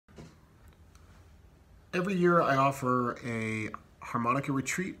Every year I offer a harmonica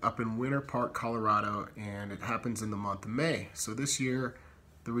retreat up in Winter Park, Colorado, and it happens in the month of May. So this year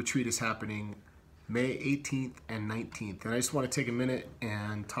the retreat is happening May 18th and 19th. And I just want to take a minute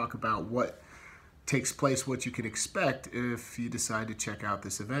and talk about what takes place, what you can expect if you decide to check out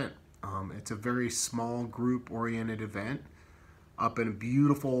this event. It's a very small group oriented event up in a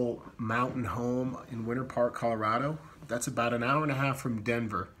beautiful mountain home in Winter Park, Colorado. That's about an hour and a half from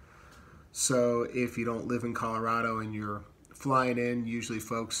Denver. So if you don't live in Colorado and you're flying in, usually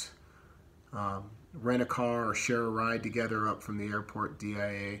folks rent a car or share a ride together up from the airport,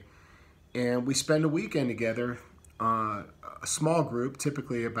 DIA. And we spend a weekend together, a small group,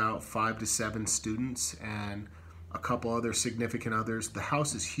 typically about 5 to 7 students and a couple other significant others. The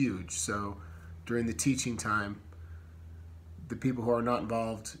house is huge, so during the teaching time, the people who are not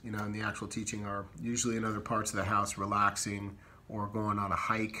involved, in the actual teaching are usually in other parts of the house relaxing or going on a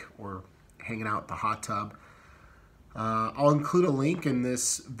hike or hanging out in the hot tub. I'll include a link in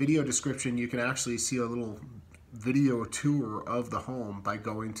this video description. You can actually see a little video tour of the home by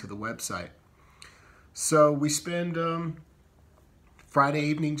going to the website. So we spend Friday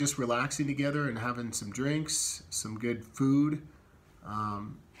evening just relaxing together and having some drinks, some good food. All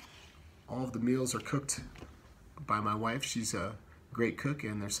of the meals are cooked by my wife. She's a great cook,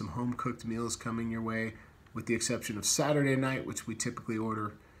 and there's some home-cooked meals coming your way, with the exception of Saturday night, which we typically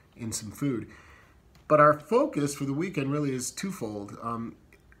order in some food. But our focus for the weekend really is twofold.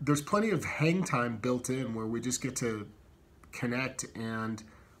 There's plenty of hang time built in where we just get to connect and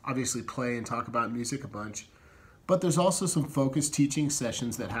obviously play and talk about music a bunch. But there's also some focused teaching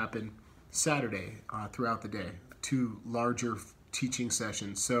sessions that happen Saturday throughout the day, 2 larger teaching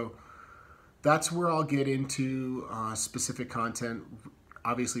sessions. So that's where I'll get into specific content,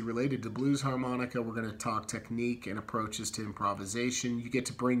 obviously related to blues harmonica. We're going to talk technique and approaches to improvisation. You get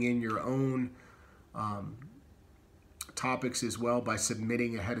to bring in your own topics as well by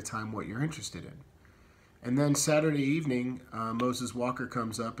submitting ahead of time what you're interested in. And then Saturday evening, Moses Walker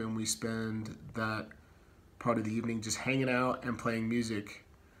comes up and we spend that part of the evening just hanging out and playing music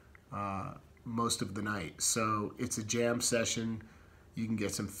most of the night. So it's a jam session. You can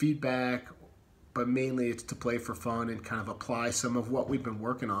get some feedback, but mainly it's to play for fun and kind of apply some of what we've been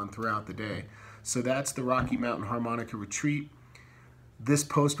working on throughout the day. So that's the Rocky Mountain Harmonica Retreat. This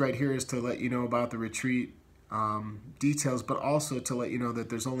post right here is to let you know about the retreat details, but also to let you know that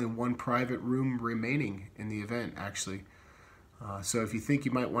there's only 1 private room remaining in the event, actually. So if you think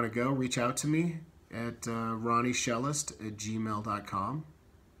you might want to go, reach out to me at ronnieshellist@gmail.com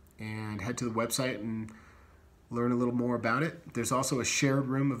and head to the website and learn a little more about it. There's also a shared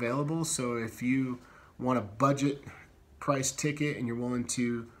room available, so if you want a budget price ticket and you're willing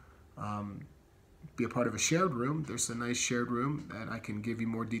to be a part of a shared room, there's a nice shared room that I can give you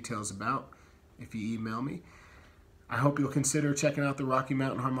more details about if you email me. I hope you'll consider checking out the Rocky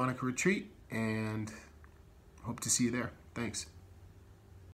Mountain Harmonica Retreat and hope to see you there. Thanks.